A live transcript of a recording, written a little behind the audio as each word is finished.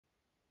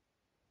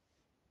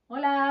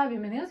Hola,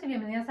 bienvenidos y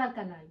bienvenidas al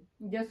canal.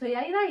 Yo soy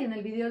Aida y en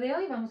el vídeo de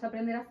hoy vamos a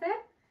aprender a hacer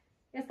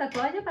esta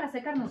toalla para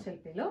secarnos el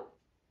pelo.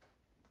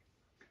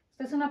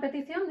 Esta es una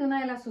petición de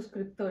una de las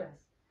suscriptoras,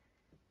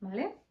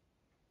 ¿vale?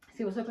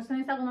 Si vosotros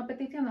tenéis alguna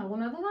petición o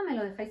alguna duda, me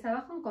lo dejáis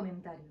abajo en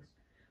comentarios.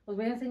 Os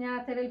voy a enseñar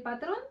a hacer el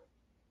patrón,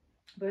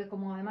 porque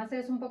como además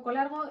es un poco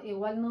largo,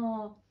 igual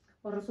no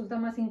os resulta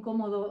más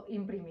incómodo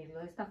imprimirlo.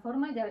 De esta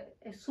forma ya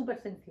es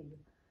súper sencillo,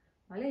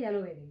 ¿vale? Ya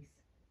lo veréis.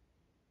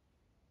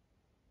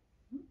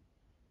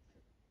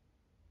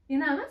 Y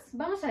nada más,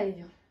 vamos a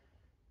ello.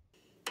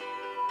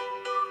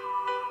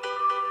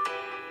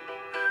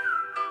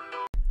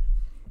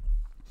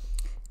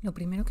 Lo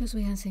primero que os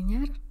voy a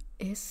enseñar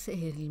es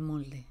el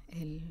molde.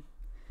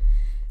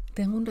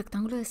 Tengo un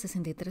rectángulo de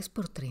 63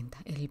 por 30,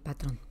 el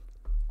patrón.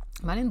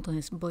 ¿Vale?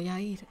 Entonces voy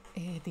a ir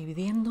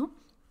dividiendo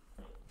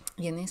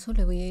y en eso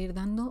le voy a ir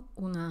dando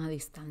una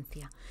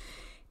distancia.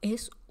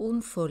 Es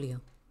un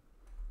folio,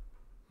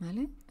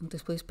 ¿vale?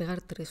 Entonces podéis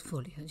pegar 3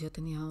 folios. Yo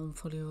tenía un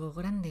folio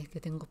grande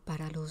que tengo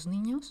para los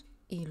niños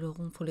y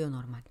luego un folio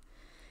normal.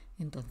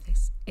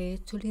 Entonces he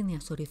hecho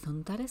líneas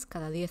horizontales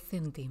cada 10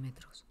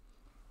 centímetros.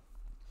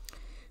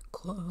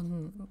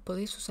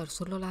 Podéis usar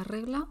solo la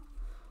regla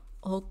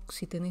o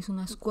si tenéis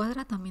una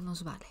escuadra también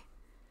os vale.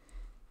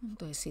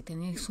 Entonces si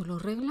tenéis solo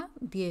regla,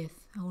 10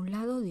 a un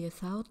lado,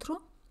 10 a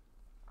otro.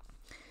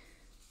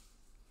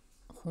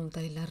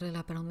 Juntáis la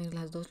regla para unir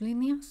las dos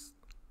líneas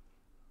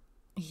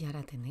y ya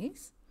la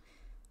tenéis.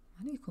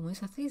 ¿Vale? Y como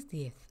es, hacéis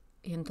 10.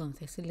 Y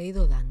entonces le he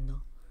ido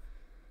dando.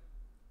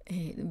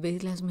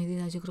 ¿Veis las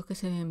medidas? Yo creo que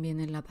se ven bien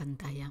en la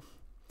pantalla.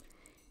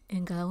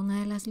 En cada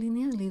una de las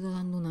líneas le he ido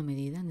dando una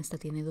medida. En esta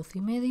tiene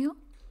 12,5.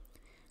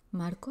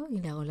 Marco y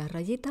le hago la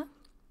rayita.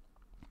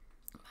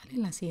 ¿Vale?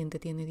 En la siguiente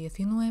tiene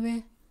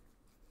 19.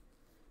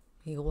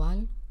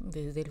 Igual,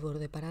 desde el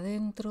borde para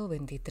adentro,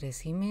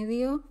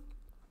 23,5.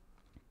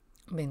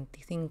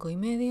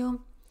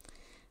 25,5.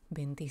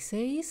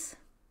 26.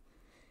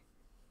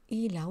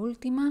 Y la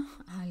última,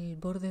 al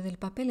borde del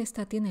papel,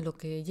 esta tiene lo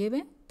que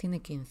lleve,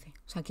 tiene 15.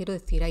 O sea, quiero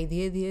decir, hay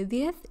 10, 10,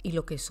 10 y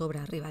lo que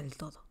sobra arriba del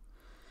todo.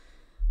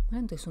 ¿Vale?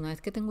 Entonces, una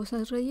vez que tengo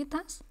esas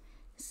rayitas,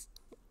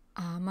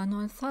 a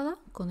mano alzada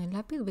con el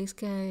lápiz, veis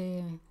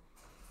que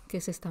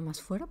se está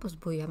más fuera, pues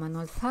voy a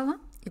mano alzada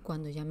y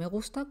cuando ya me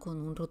gusta, con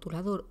un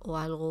rotulador o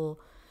algo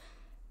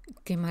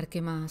que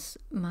marque más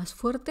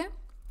fuerte,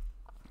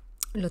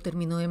 lo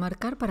termino de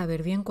marcar para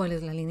ver bien cuál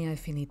es la línea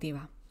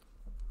definitiva.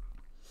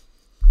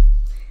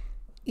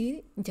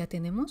 Y ya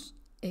tenemos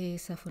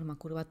esa forma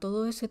curva.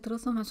 Todo ese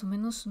trozo más o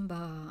menos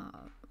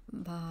va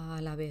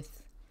a la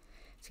vez.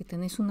 Si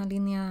tenéis una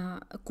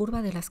línea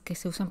curva de las que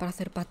se usan para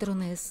hacer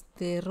patrones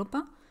de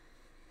ropa,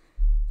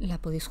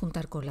 la podéis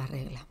juntar con la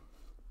regla.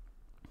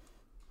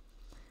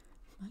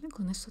 ¿Vale?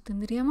 Con esto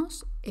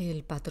tendríamos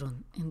el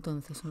patrón.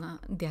 Entonces,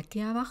 de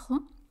aquí a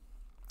abajo,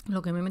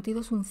 lo que me he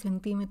metido es 1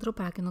 centímetro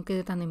para que no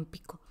quede tan en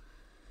pico.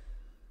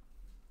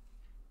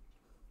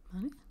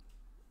 ¿Vale?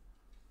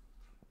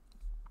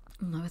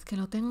 Una vez que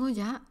lo tengo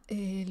ya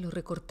lo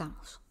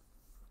recortamos.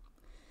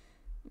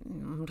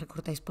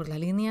 Recortáis por la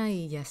línea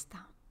y ya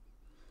está.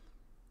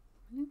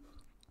 ¿Vale?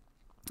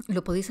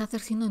 Lo podéis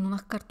hacer siendo en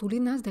unas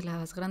cartulinas de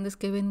las grandes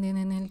que venden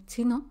en el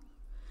chino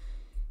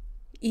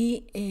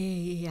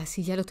y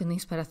así ya lo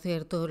tenéis para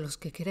hacer todos los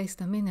que queráis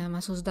también.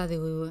 Además os da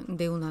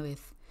de una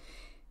vez.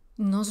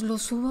 No os lo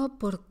subo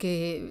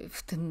porque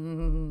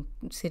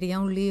sería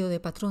un lío de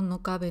patrón,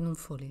 no cabe en un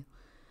folio.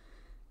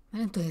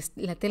 ¿Vale? Entonces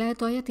la tela de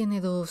toalla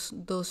tiene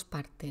dos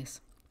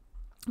partes.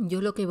 Yo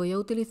lo que voy a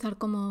utilizar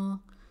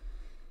como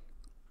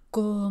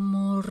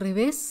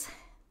revés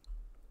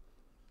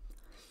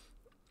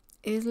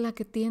es la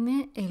que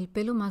tiene el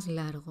pelo más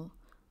largo.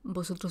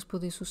 Vosotros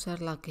podéis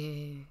usar la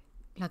que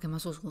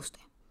más os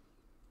guste.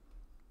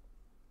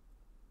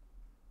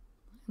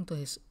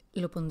 Entonces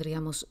lo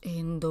pondríamos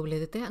en doble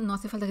de tela. No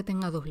hace falta que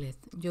tenga doblez.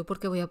 Yo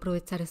porque voy a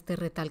aprovechar este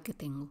retal que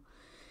tengo.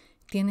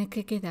 Tiene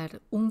que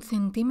quedar 1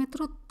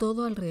 centímetro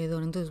todo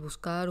alrededor. Entonces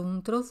buscar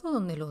un trozo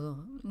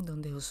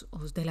donde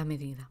os dé la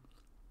medida.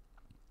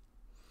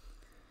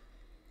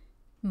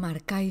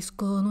 Marcáis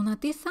con una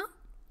tiza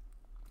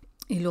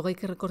y luego hay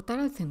que recortar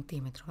al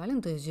centímetro, ¿vale?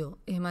 Entonces yo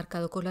he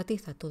marcado con la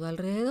tiza todo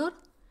alrededor.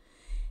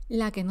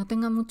 La que no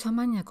tenga mucha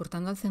maña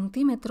cortando al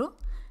centímetro,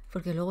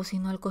 porque luego si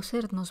no al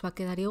coser nos va a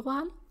quedar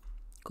igual,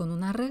 con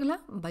una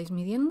regla vais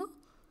midiendo.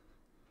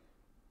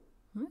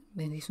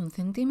 Medís 1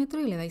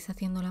 centímetro y le vais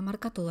haciendo la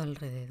marca todo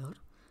alrededor.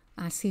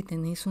 Así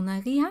tenéis una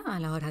guía a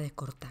la hora de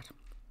cortar.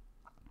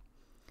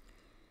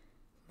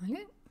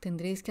 ¿Vale?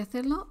 Tendréis que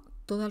hacerlo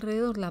todo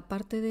alrededor, la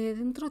parte de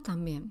dentro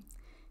también.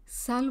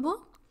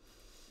 Salvo,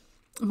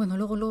 bueno,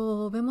 luego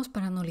lo vemos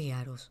para no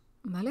liaros,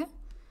 ¿vale?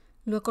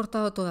 Lo he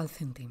cortado todo al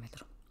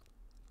centímetro.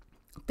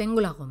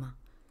 Tengo la goma.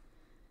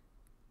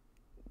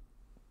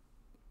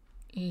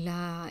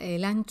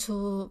 El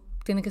ancho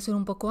tiene que ser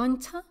un poco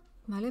ancha,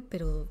 ¿vale?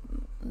 Pero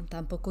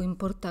tampoco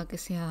importa que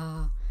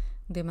sea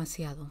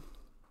demasiado.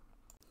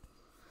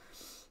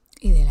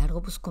 Y de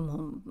largo pues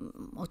como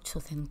 8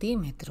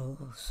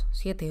 centímetros,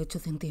 7, 8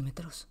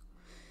 centímetros.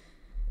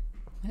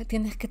 ¿Vale?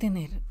 Tienes que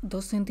tener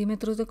 2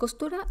 centímetros de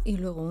costura y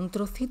luego un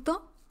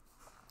trocito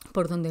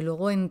por donde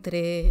luego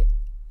entre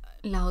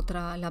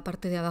la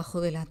parte de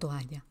abajo de la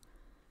toalla.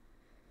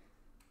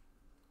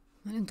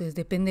 ¿Vale? Entonces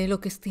depende de lo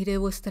que estire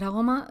vuestra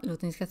goma, lo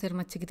tenéis que hacer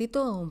más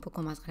chiquitito o un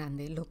poco más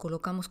grande. Lo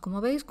colocamos,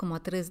 como veis, como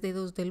a 3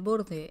 dedos del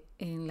borde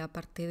en la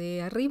parte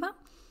de arriba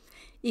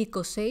y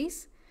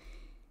coséis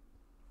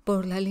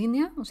por la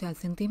línea, o sea, al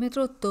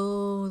centímetro,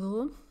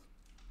 todo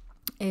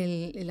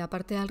la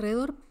parte de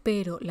alrededor,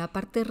 pero la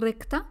parte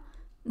recta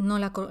no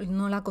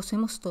la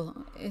cosemos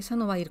todo, esa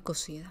no va a ir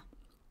cosida.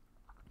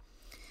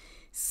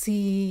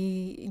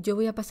 Si yo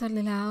voy a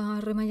pasarle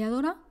la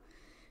remalladora,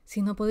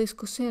 si no podéis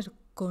coser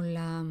con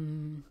la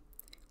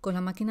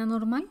máquina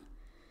normal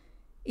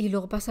y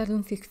luego pasarle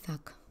un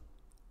zigzag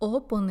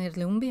o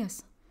ponerle un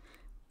bies,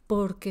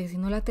 porque si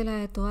no la tela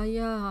de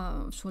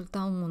toalla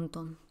suelta un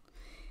montón.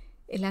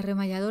 En la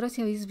remalladora,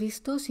 si habéis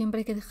visto, siempre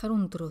hay que dejar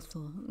un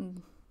trozo,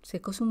 se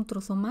cose un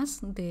trozo más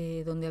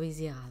de donde habéis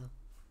llegado.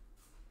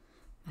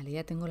 Vale,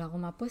 ya tengo la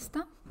goma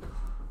puesta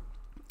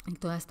en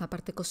toda esta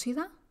parte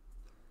cosida.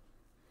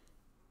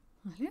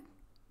 ¿Vale?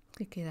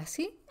 Que queda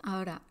así.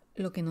 Ahora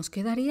lo que nos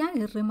quedaría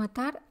es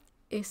rematar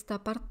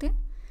esta parte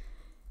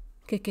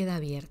que queda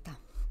abierta.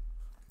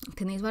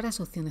 Tenéis varias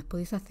opciones,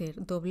 podéis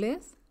hacer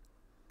doblez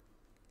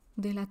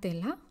de la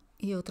tela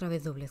y otra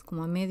vez doblez,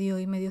 como a medio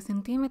y medio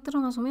centímetro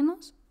más o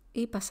menos,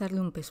 y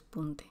pasarle un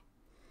pespunte.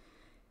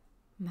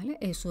 ¿Vale?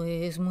 Eso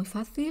es muy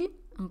fácil,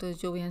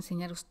 entonces yo voy a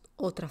enseñaros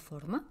otra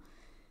forma.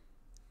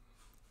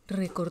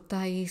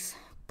 Recortáis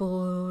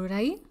por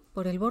ahí,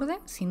 por el borde,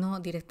 si no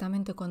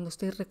directamente cuando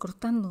estéis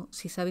recortando,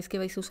 si sabéis que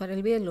vais a usar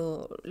el bies,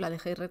 la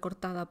dejáis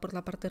recortada por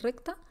la parte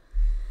recta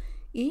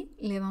y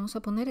le vamos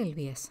a poner el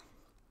bies.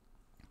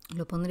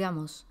 Lo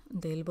pondríamos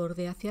del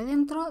borde hacia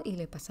adentro y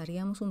le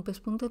pasaríamos un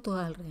pespunte todo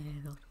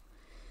alrededor.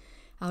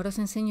 Ahora os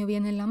enseño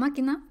bien en la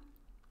máquina,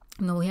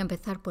 no voy a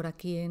empezar por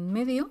aquí en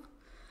medio,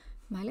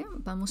 ¿vale?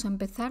 Vamos a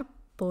empezar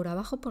por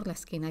abajo por la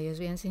esquina y os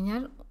voy a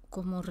enseñar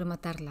cómo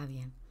rematarla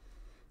bien.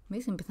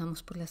 ¿Veis?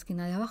 Empezamos por la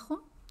esquina de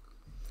abajo,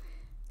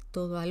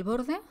 todo al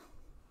borde,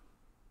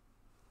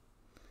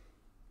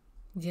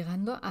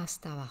 llegando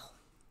hasta abajo.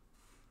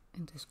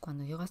 Entonces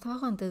cuando llego hasta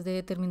abajo, antes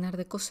de terminar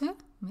de coser,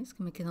 ¿veis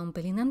que me queda un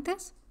pelín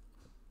antes?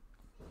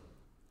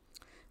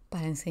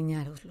 Para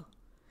enseñároslo.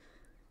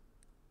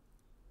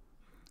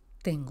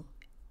 Tengo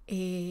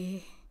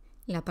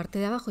la parte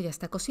de abajo ya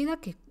está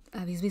cosida, que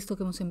habéis visto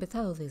que hemos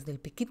empezado desde el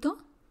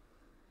piquito.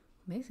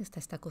 ¿Veis? Esta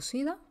está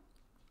cosida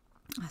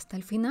hasta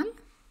el final.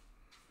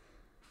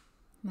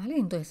 ¿Vale?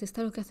 Entonces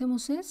esta lo que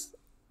hacemos es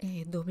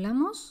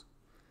doblamos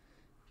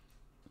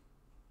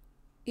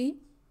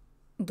y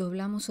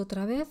doblamos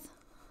otra vez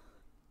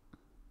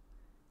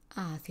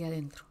hacia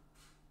adentro.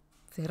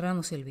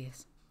 Cerramos el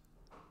bies.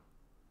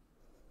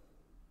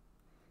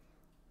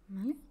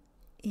 ¿Vale?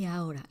 Y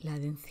ahora la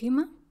de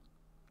encima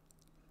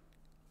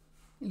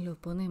lo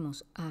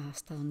ponemos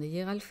hasta donde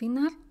llega al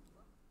final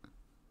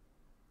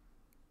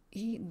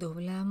y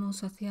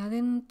doblamos hacia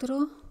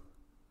adentro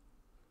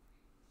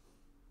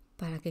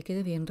para que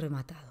quede bien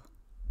rematado.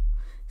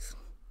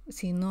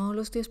 Si no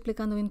lo estoy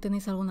explicando bien,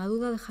 tenéis alguna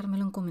duda,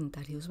 dejármelo en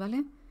comentarios,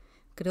 ¿vale?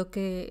 Creo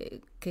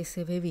que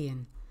se ve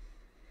bien.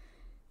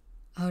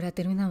 Ahora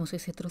terminamos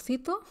ese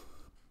trocito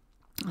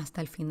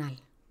hasta el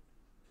final,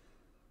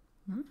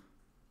 ¿no?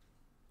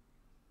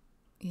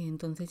 Y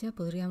entonces ya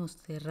podríamos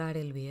cerrar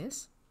el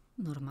bies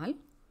normal,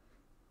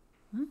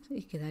 ¿no?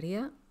 Y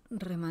quedaría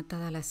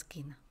rematada la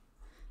esquina.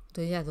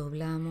 Entonces ya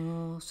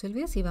doblamos el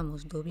bies y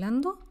vamos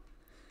doblando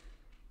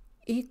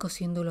y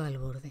cosiéndolo al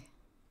borde,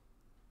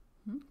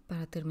 ¿no?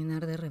 Para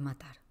terminar de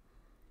rematar.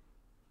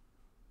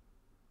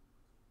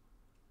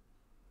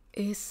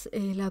 Es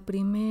la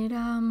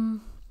primera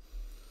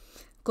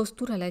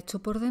costura la he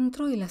hecho por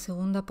dentro y la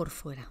segunda por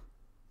fuera.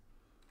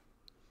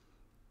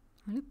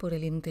 ¿Vale? Por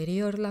el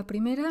interior la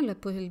primera,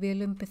 después el bies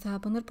lo empezaba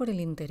a poner por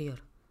el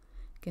interior,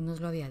 que no os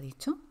lo había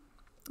dicho.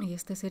 Y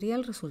este sería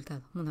el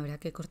resultado. Bueno, habría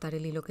que cortar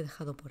el hilo que he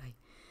dejado por ahí.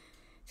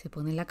 Se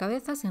pone en la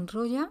cabeza, se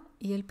enrolla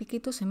y el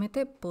piquito se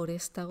mete por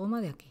esta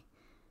goma de aquí,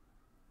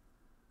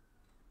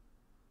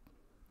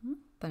 ¿no?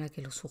 Para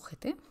que lo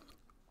sujete.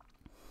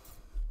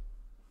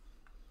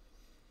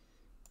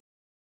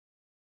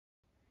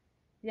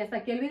 Y hasta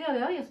aquí el vídeo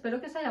de hoy, espero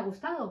que os haya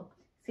gustado.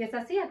 Si es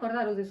así,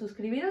 acordaros de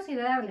suscribiros y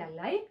de darle al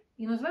like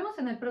y nos vemos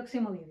en el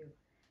próximo vídeo.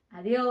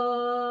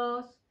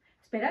 ¡Adiós!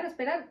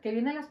 Esperad, que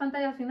vienen las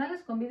pantallas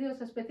finales con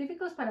vídeos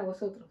específicos para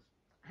vosotros.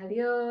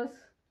 ¡Adiós!